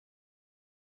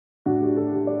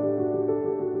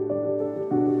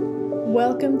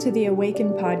Welcome to the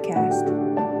Awaken podcast.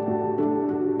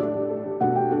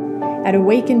 At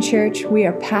Awaken Church, we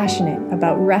are passionate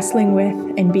about wrestling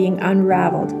with and being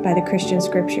unraveled by the Christian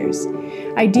scriptures.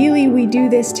 Ideally, we do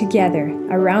this together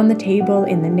around the table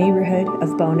in the neighborhood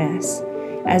of Bowness.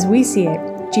 As we see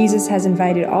it, Jesus has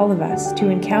invited all of us to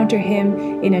encounter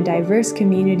Him in a diverse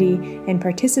community and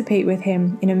participate with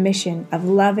Him in a mission of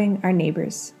loving our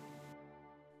neighbors.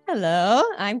 Hello,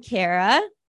 I'm Kara.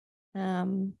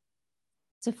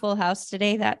 It's a full house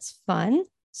today. That's fun.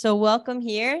 So welcome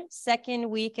here, second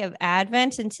week of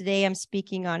Advent. And today I'm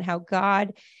speaking on how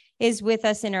God is with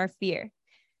us in our fear.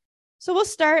 So we'll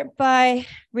start by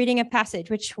reading a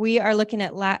passage, which we are looking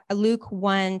at Luke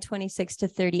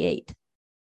 1:26-38.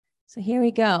 So here we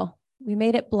go. We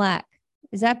made it black.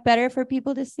 Is that better for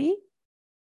people to see?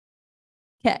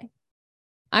 Okay.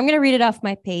 I'm going to read it off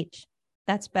my page.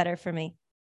 That's better for me.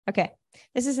 Okay.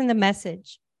 This is in the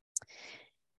Message.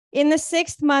 In the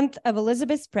 6th month of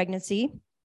Elizabeth's pregnancy,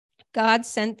 God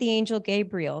sent the angel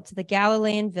Gabriel to the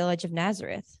Galilean village of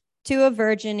Nazareth, to a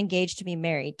virgin engaged to be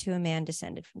married to a man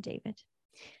descended from David.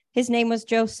 His name was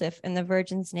Joseph, and the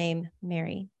virgin's name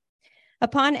Mary.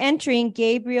 Upon entering,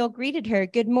 Gabriel greeted her.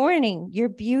 "Good morning. You're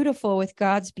beautiful with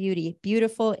God's beauty,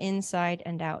 beautiful inside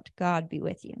and out. God be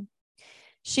with you."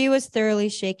 She was thoroughly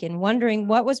shaken, wondering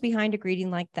what was behind a greeting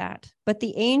like that. But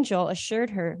the angel assured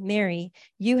her, "Mary,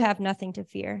 you have nothing to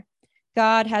fear.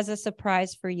 God has a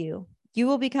surprise for you. You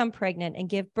will become pregnant and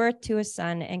give birth to a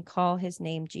son and call his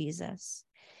name Jesus.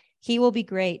 He will be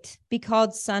great, be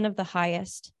called Son of the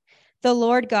Highest. The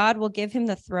Lord God will give him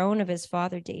the throne of his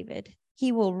father David.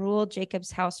 He will rule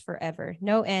Jacob's house forever,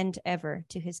 no end ever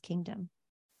to his kingdom."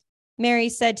 Mary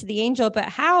said to the angel, "But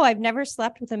how? I've never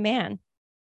slept with a man."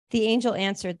 The angel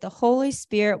answered, "The Holy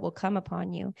Spirit will come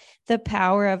upon you. The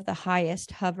power of the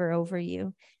Highest hover over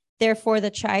you. Therefore, the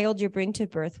child you bring to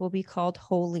birth will be called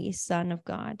Holy Son of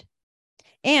God.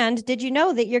 And did you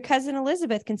know that your cousin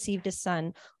Elizabeth conceived a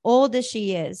son, old as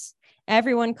she is?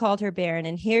 Everyone called her barren,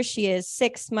 and here she is,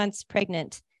 6 months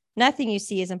pregnant. Nothing you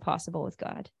see is impossible with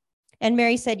God." And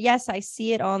Mary said, "Yes, I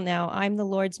see it all now. I'm the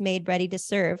Lord's maid, ready to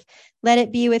serve. Let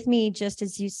it be with me just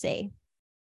as you say."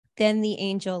 Then the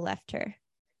angel left her.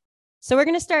 So we're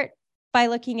going to start by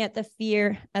looking at the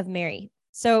fear of Mary.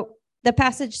 So the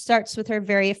passage starts with her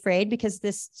very afraid because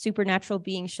this supernatural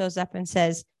being shows up and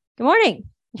says, "Good morning.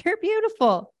 You're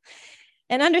beautiful."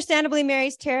 And understandably,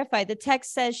 Mary's terrified. The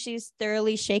text says she's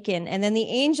thoroughly shaken. And then the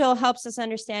angel helps us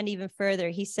understand even further.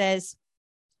 He says,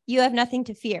 "You have nothing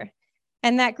to fear."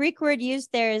 And that Greek word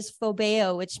used there is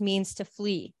phobeo, which means to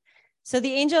flee. So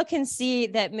the angel can see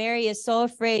that Mary is so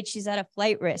afraid she's at a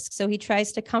flight risk. So he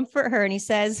tries to comfort her and he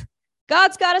says,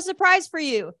 "God's got a surprise for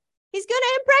you. He's going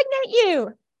to impregnate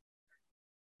you."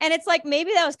 And it's like,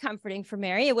 maybe that was comforting for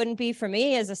Mary. It wouldn't be for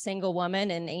me as a single woman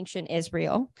in ancient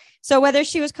Israel. So whether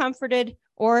she was comforted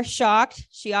or shocked,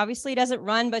 she obviously doesn't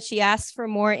run, but she asks for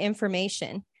more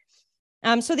information.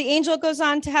 So the angel goes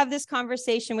on to have this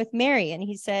conversation with Mary, and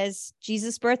he says,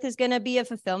 Jesus' birth is going to be a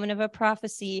fulfillment of a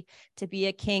prophecy to be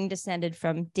a king descended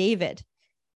from David.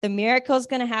 The miracle is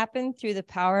going to happen through the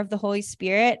power of the Holy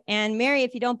Spirit. And Mary,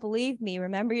 if you don't believe me,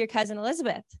 remember your cousin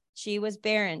Elizabeth. She was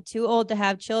barren, too old to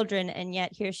have children, and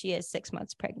yet here she is 6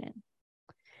 months pregnant.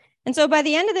 And so by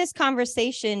the end of this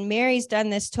conversation, Mary's done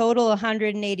this total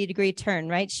 180-degree turn,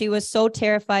 right? She was so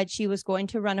terrified she was going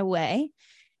to run away.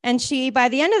 And she, by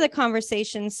the end of the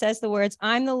conversation, says the words,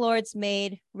 "I'm the Lord's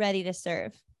maid, ready to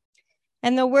serve."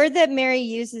 And the word that Mary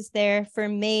uses there for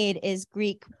maid is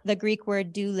the Greek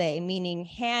word doule, meaning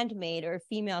handmaid or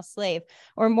female slave,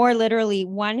 or more literally,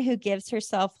 one who gives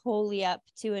herself wholly up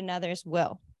to another's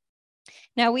will.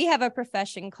 Now, we have a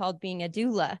profession called being a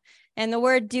doula, and the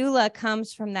word doula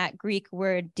comes from that Greek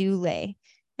word doule.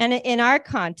 And in our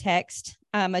context,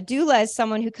 a doula is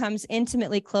someone who comes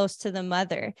intimately close to the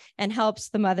mother and helps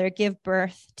the mother give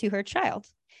birth to her child.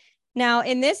 Now,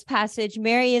 in this passage,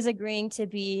 Mary is agreeing to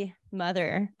be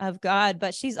Mother of God,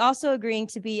 but she's also agreeing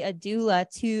to be a doula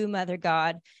to Mother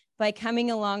God by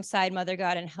coming alongside Mother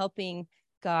God and helping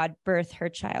God birth her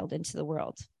child into the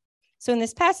world. So in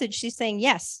this passage, she's saying,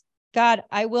 yes, God,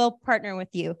 I will partner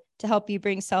with you to help you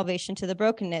bring salvation to the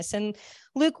brokenness. And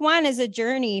Luke 1 is a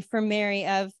journey for Mary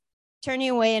of turning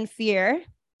away in fear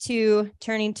to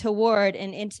turning toward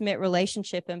an intimate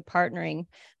relationship and partnering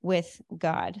with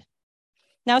God.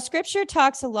 Now, scripture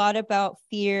talks a lot about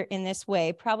fear in this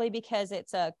way, probably because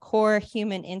it's a core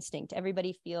human instinct.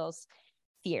 Everybody feels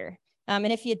fear. And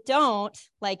if you don't,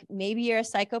 like maybe you're a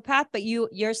psychopath, but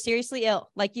you're seriously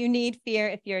ill. Like you need fear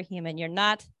if you're a human. You're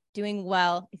not doing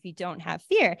well if you don't have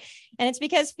fear. And it's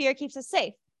because fear keeps us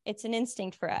safe. It's an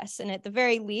instinct for us. And at the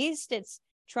very least, it's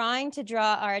trying to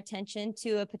draw our attention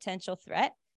to a potential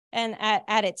threat. And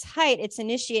at its height, it's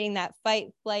initiating that fight,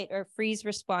 flight, or freeze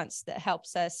response that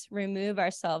helps us remove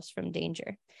ourselves from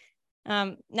danger.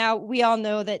 Now, we all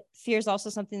know that fear is also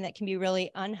something that can be really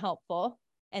unhelpful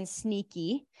and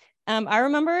sneaky. I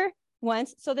remember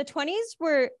once, so the 20s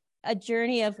were a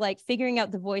journey of like figuring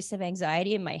out the voice of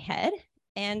anxiety in my head.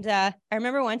 And I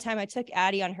remember one time I took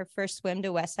Addie on her first swim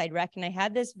to West Side Rec, and I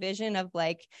had this vision of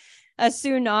like a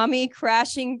tsunami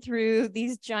crashing through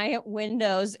these giant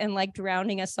windows and like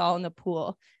drowning us all in the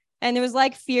pool. And it was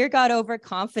like fear got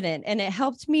overconfident, and it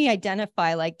helped me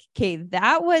identify like, okay,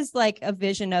 that was like a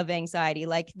vision of anxiety.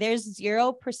 Like there's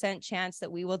 0% chance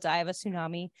that we will die of a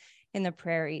tsunami in the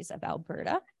prairies of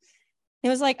Alberta. It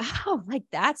was like, oh, like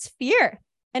that's fear.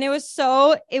 And it was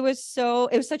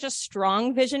such a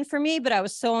strong vision for me, but I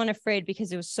was so unafraid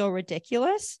because it was so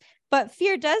ridiculous. But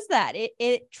fear does that.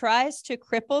 It tries to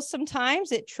cripple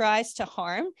sometimes, it tries to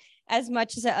harm as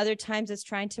much as at other times it's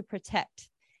trying to protect.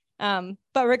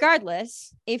 But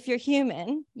regardless, if you're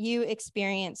human, you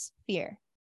experience fear.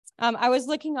 I was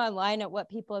looking online at what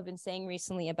people have been saying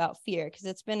recently about fear, because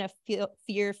it's been a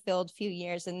fear-filled few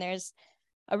years. And there's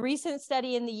a recent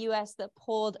study in the US that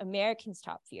polled Americans'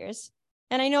 top fears.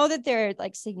 And I know that there are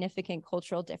like significant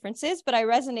cultural differences, but I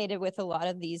resonated with a lot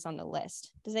of these on the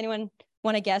list. Does anyone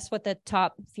want to guess what the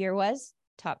top fear was?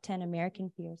 Top 10 American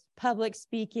fears. Public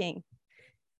speaking.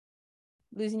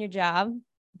 Losing your job.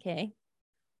 Okay.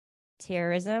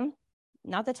 Terrorism.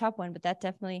 Not the top one, but that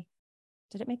definitely,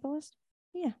 did it make the list?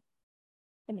 Yeah.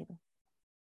 It made it.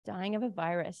 Dying of a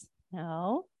virus.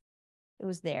 No. It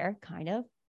was there, kind of.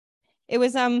 It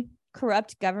was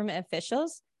corrupt government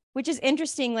officials, which is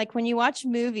interesting. Like when you watch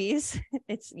movies,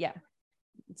 it's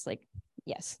like,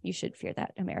 yes, you should fear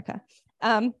that, America.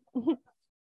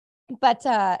 But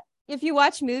if you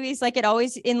watch movies, like it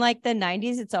always, in like the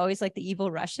 90s, it's always like the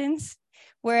evil Russians.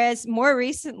 Whereas more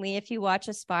recently, if you watch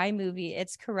a spy movie,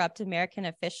 it's corrupt American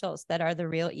officials that are the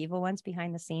real evil ones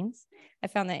behind the scenes. I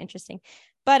found that interesting.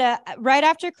 But right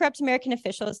after corrupt American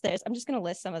officials, I'm just going to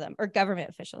list some of them, or government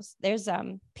officials. There's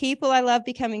people I love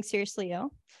becoming seriously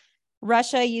ill,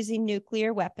 Russia using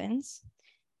nuclear weapons,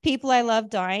 people I love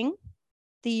dying,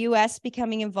 the US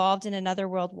becoming involved in another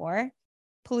world war,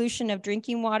 pollution of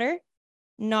drinking water,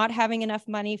 not having enough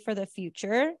money for the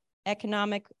future,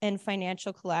 economic and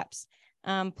financial collapse,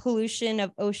 pollution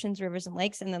of oceans, rivers, and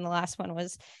lakes. And then the last one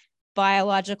was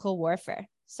biological warfare.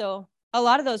 So a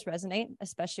lot of those resonate,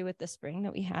 especially with the spring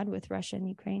that we had with Russia and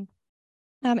Ukraine.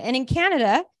 And in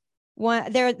Canada,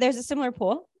 there's a similar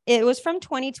poll. It was from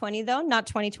 2020, though, not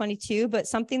 2022, but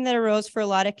something that arose for a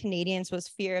lot of Canadians was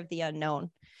fear of the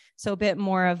unknown. So a bit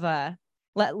more of a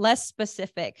less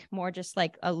specific, more just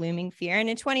like a looming fear. And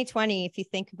in 2020, if you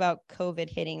think about COVID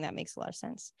hitting, that makes a lot of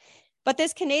sense. But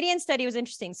this Canadian study was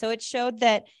interesting. So it showed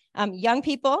that young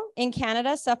people in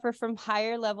Canada suffer from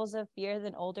higher levels of fear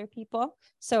than older people.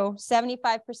 So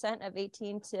 75% of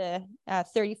 18 to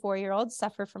 34-year-olds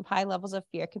suffer from high levels of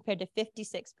fear compared to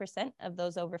 56% of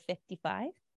those over 55.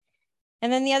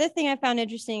 And then the other thing I found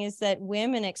interesting is that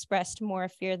women expressed more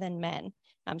fear than men,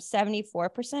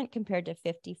 74% compared to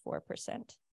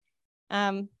 54%.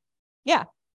 Yeah.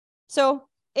 So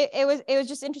it was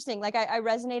just interesting. Like I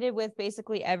resonated with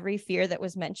basically every fear that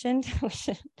was mentioned, which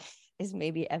is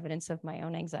maybe evidence of my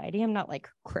own anxiety. I'm not like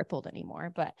crippled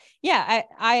anymore, but yeah,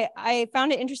 I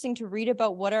found it interesting to read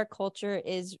about what our culture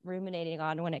is ruminating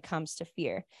on when it comes to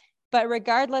fear. But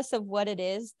regardless of what it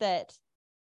is that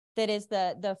is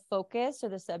the focus or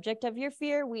the subject of your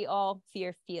fear, we all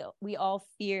feel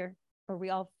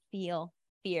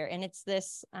fear. And it's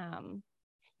this,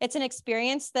 it's an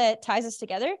experience that ties us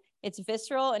together. It's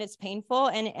visceral and it's painful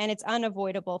and it's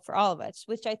unavoidable for all of us,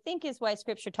 which I think is why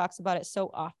scripture talks about it so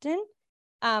often.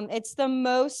 It's the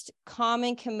most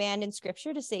common command in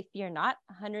scripture to say, fear not,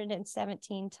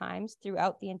 117 times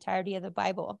throughout the entirety of the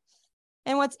Bible.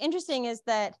 And what's interesting is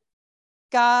that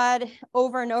God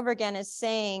over and over again is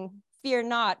saying, fear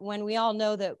not, when we all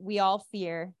know that we all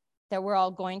fear, that we're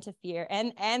all going to fear,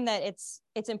 and that it's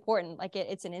important, like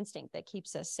it's an instinct that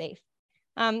keeps us safe.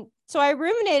 So I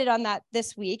ruminated on that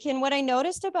this week. And what I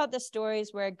noticed about the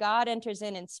stories where God enters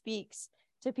in and speaks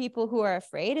to people who are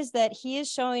afraid is that he is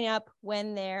showing up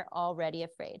when they're already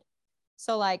afraid.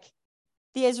 So like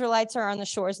the Israelites are on the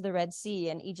shores of the Red Sea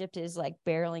and Egypt is like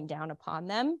barreling down upon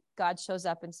them. God shows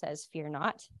up and says, fear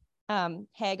not.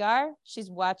 Hagar, she's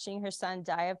watching her son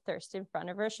die of thirst in front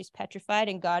of her. She's petrified,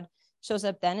 and God shows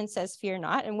up then and says, fear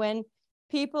not. And when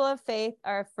people of faith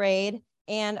are afraid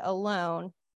and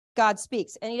alone, God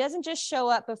speaks. And he doesn't just show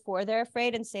up before they're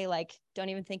afraid and say, like, don't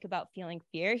even think about feeling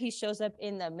fear. He shows up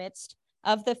in the midst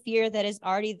of the fear that is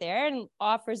already there and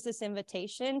offers this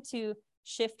invitation to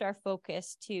shift our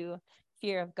focus to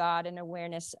fear of God and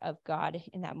awareness of God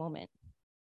in that moment.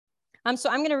 So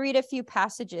I'm going to read a few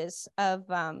passages of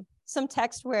some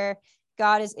text where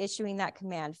God is issuing that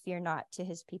command, fear not, to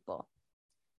his people.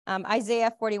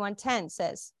 Isaiah 41:10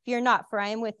 says, fear not, for I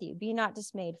am with you. Be not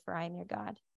dismayed, for I am your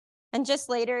God. And just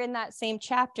later in that same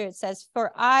chapter, it says,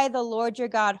 for I, the Lord your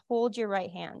God, hold your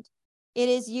right hand. It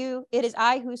is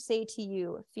I who say to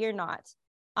you, fear not.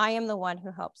 I am the one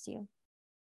who helps you.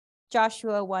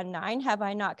 Joshua 1:9, have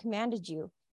I not commanded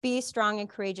you? Be strong and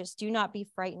courageous. Do not be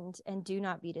frightened and do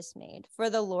not be dismayed, for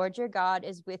the Lord your God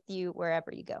is with you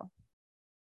wherever you go.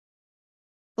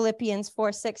 Philippians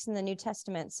 4:6 in the New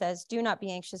Testament says, do not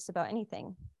be anxious about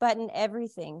anything, but in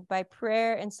everything, by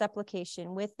prayer and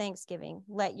supplication with thanksgiving,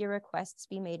 let your requests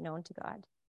be made known to God.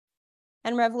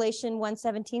 And Revelation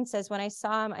 1:17 says, when I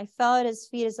saw him, I fell at his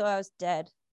feet as though I was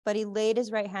dead, but he laid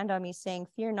his right hand on me, saying,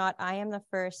 fear not, I am the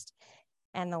first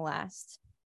and the last.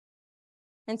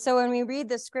 And so when we read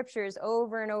the scriptures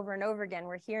over and over and over again,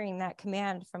 we're hearing that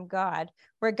command from God,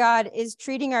 where God is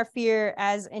treating our fear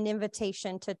as an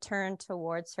invitation to turn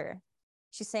towards her.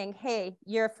 She's saying, hey,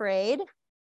 you're afraid.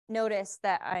 Notice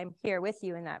that I'm here with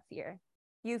you in that fear.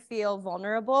 You feel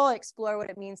vulnerable. Explore what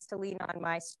it means to lean on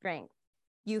my strength.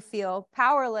 You feel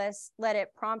powerless. Let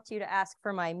it prompt you to ask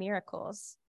for my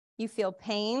miracles. You feel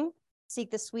pain.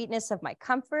 Seek the sweetness of my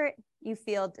comfort. You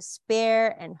feel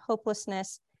despair and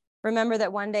hopelessness. Remember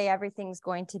that one day everything's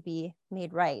going to be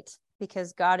made right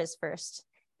because God is first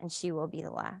and she will be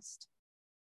the last.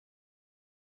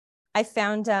 I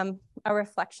found a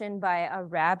reflection by a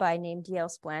rabbi named D.L.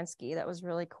 Splansky that was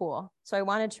really cool. So I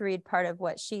wanted to read part of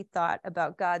what she thought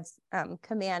about God's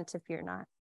command to fear not.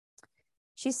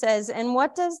 She says, and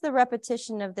what does the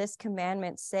repetition of this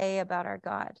commandment say about our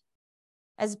God?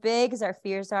 As big as our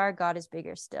fears are, God is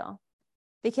bigger still.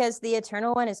 Because the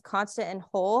Eternal One is constant and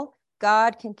whole,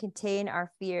 God can contain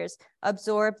our fears,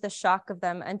 absorb the shock of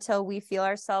them until we feel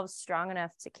ourselves strong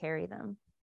enough to carry them.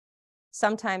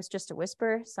 Sometimes just a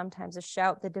whisper, sometimes a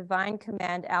shout, the divine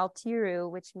command Al Tiru,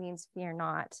 which means fear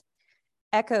not,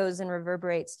 echoes and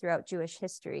reverberates throughout Jewish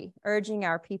history, urging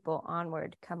our people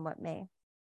onward, come what may.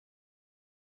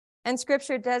 And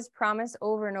scripture does promise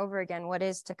over and over again what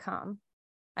is to come.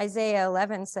 Isaiah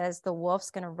 11 says the wolf's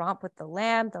going to romp with the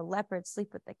lamb, the leopard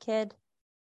sleep with the kid.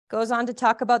 Goes on to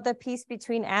talk about the peace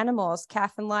between animals.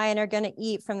 Calf and lion are going to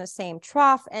eat from the same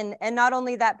trough. And not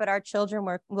only that, but our children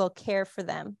will care for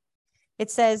them. It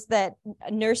says that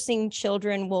nursing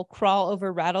children will crawl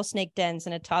over rattlesnake dens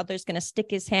and a toddler's going to stick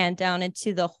his hand down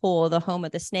into the hole, the home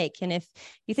of the snake. And if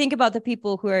you think about the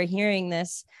people who are hearing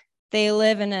this, they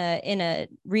live in a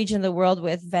region of the world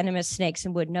with venomous snakes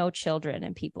and would know children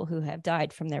and people who have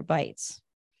died from their bites.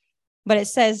 But it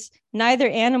says, neither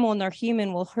animal nor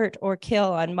human will hurt or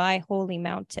kill on my holy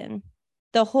mountain.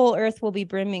 The whole earth will be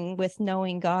brimming with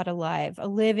knowing God alive, a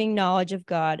living knowledge of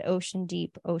God, ocean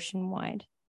deep, ocean wide.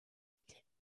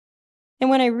 And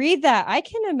when I read that, I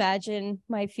can imagine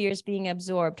my fears being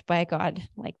absorbed by God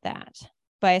like that,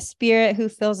 by a spirit who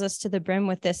fills us to the brim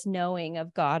with this knowing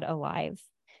of God alive,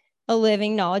 a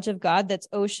living knowledge of God that's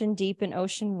ocean deep and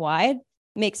ocean wide.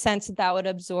 Makes sense that would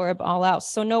absorb all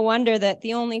else. So no wonder that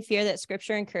the only fear that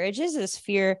scripture encourages is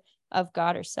fear of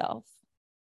God herself.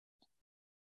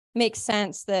 Makes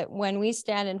sense that when we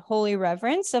stand in holy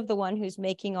reverence of the one who's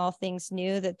making all things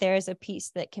new, that there is a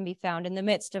peace that can be found in the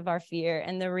midst of our fear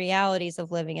and the realities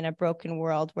of living in a broken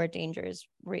world where danger is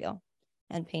real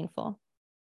and painful.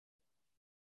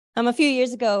 A few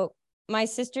years ago, my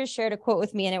sister shared a quote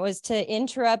with me, and it was to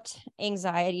interrupt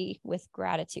anxiety with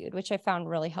gratitude, which I found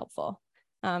really helpful.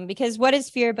 Because what is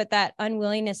fear but that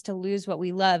unwillingness to lose what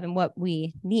we love and what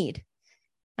we need?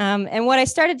 And what I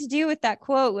started to do with that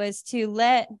quote was to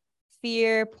let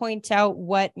fear point out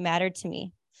what mattered to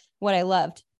me, what I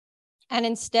loved. And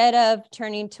instead of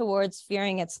turning towards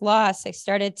fearing its loss, I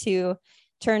started to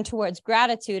turn towards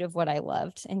gratitude of what I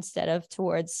loved instead of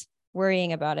towards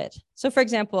worrying about it. So for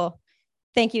example,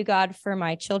 thank you, God, for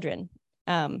my children.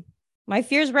 My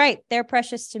fear's right. They're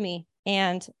precious to me,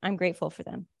 and I'm grateful for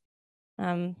them.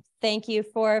 Thank you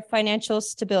for financial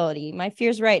stability. My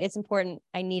fear's right. It's important.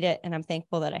 I need it, and I'm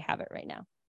thankful that I have it right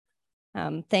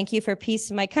now. Thank you for peace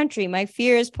in my country. My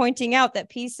fear is pointing out that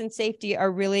peace and safety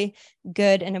are really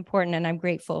good and important, and I'm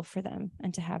grateful for them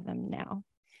and to have them now.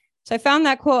 So I found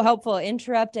that quote helpful,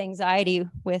 interrupt anxiety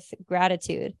with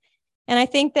gratitude. And I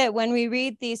think that when we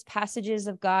read these passages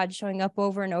of God showing up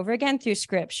over and over again through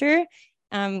scripture,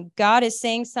 God is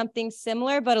saying something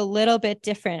similar, but a little bit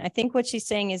different. I think what she's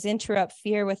saying is interrupt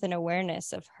fear with an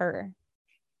awareness of her.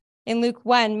 In Luke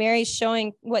 1, Mary's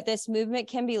showing what this movement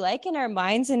can be like in our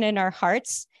minds and in our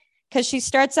hearts, because she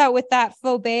starts out with that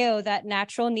phobeo, that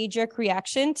natural knee-jerk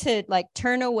reaction to like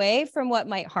turn away from what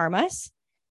might harm us.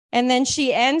 And then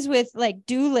she ends with like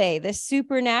doule, the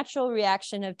supernatural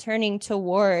reaction of turning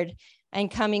toward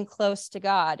and coming close to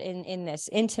God in this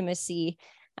intimacy,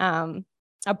 of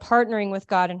partnering with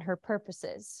God and her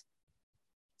purposes.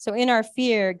 So in our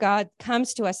fear, God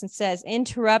comes to us and says,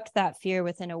 interrupt that fear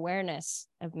with an awareness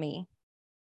of me.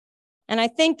 And I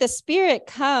think the Spirit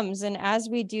comes, and as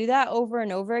we do that over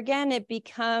and over again, it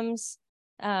becomes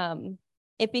empowered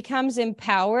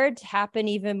to happen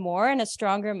even more and a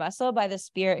stronger muscle by the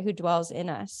Spirit who dwells in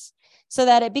us, so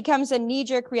that it becomes a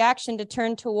knee-jerk reaction to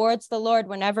turn towards the Lord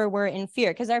whenever we're in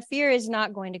fear, because our fear is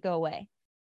not going to go away.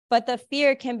 But the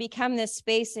fear can become this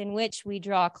space in which we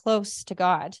draw close to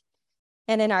God.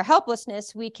 And in our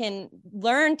helplessness, we can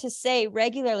learn to say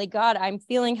regularly, God, I'm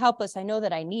feeling helpless. I know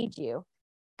that I need you.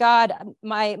 God,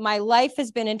 my life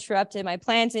has been interrupted. My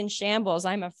plan's in shambles.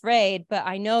 I'm afraid, but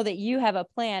I know that you have a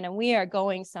plan and we are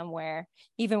going somewhere,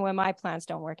 even when my plans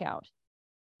don't work out.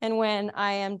 And when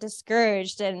I am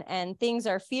discouraged and things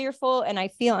are fearful and I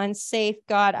feel unsafe,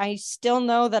 God, I still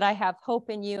know that I have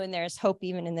hope in you, and there's hope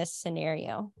even in this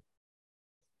scenario.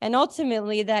 And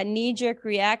ultimately, that knee-jerk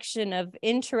reaction of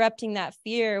interrupting that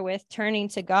fear with turning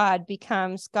to God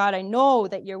becomes, God, I know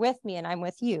that you're with me and I'm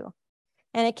with you.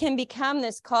 And it can become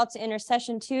this call to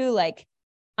intercession too, like,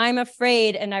 I'm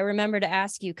afraid, and I remember to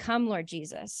ask you, come, Lord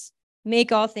Jesus,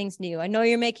 make all things new. I know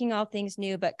you're making all things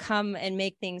new, but come and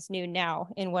make things new now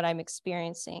in what I'm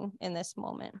experiencing in this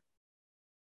moment.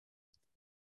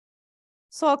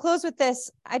 So I'll close with this.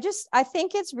 I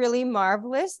think it's really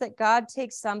marvelous that God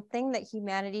takes something that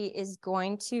humanity is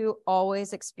going to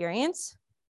always experience,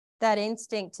 that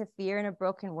instinct to fear in a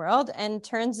broken world, and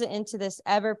turns it into this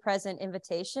ever-present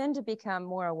invitation to become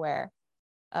more aware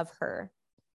of her.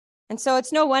 And so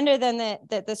it's no wonder then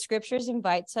that the scriptures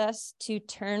invites us to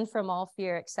turn from all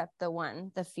fear except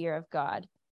the fear of God,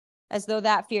 as though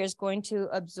that fear is going to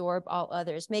absorb all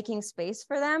others, making space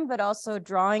for them, but also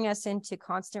drawing us into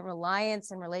constant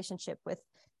reliance and relationship with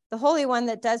the Holy One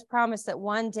that does promise that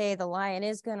one day the lion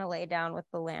is going to lay down with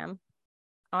the lamb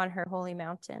on her holy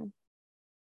mountain.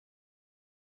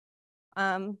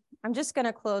 I'm just going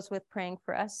to close with praying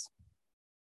for us.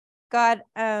 God,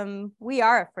 we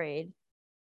are afraid,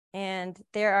 and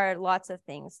there are lots of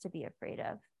things to be afraid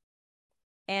of.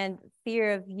 And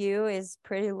fear of you is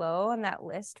pretty low on that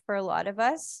list for a lot of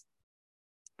us.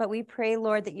 But we pray,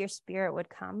 Lord, that your Spirit would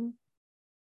come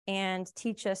and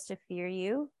teach us to fear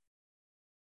you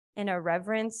in a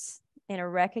reverence, in a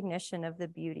recognition of the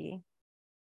beauty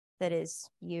that is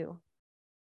you.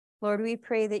 Lord, we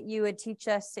pray that you would teach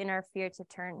us in our fear to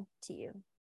turn to you,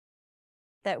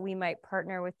 that we might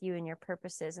partner with you in your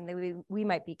purposes, and that we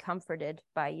might be comforted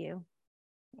by you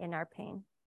in our pain.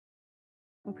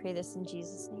 We pray this in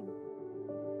Jesus' name.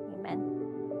 Amen.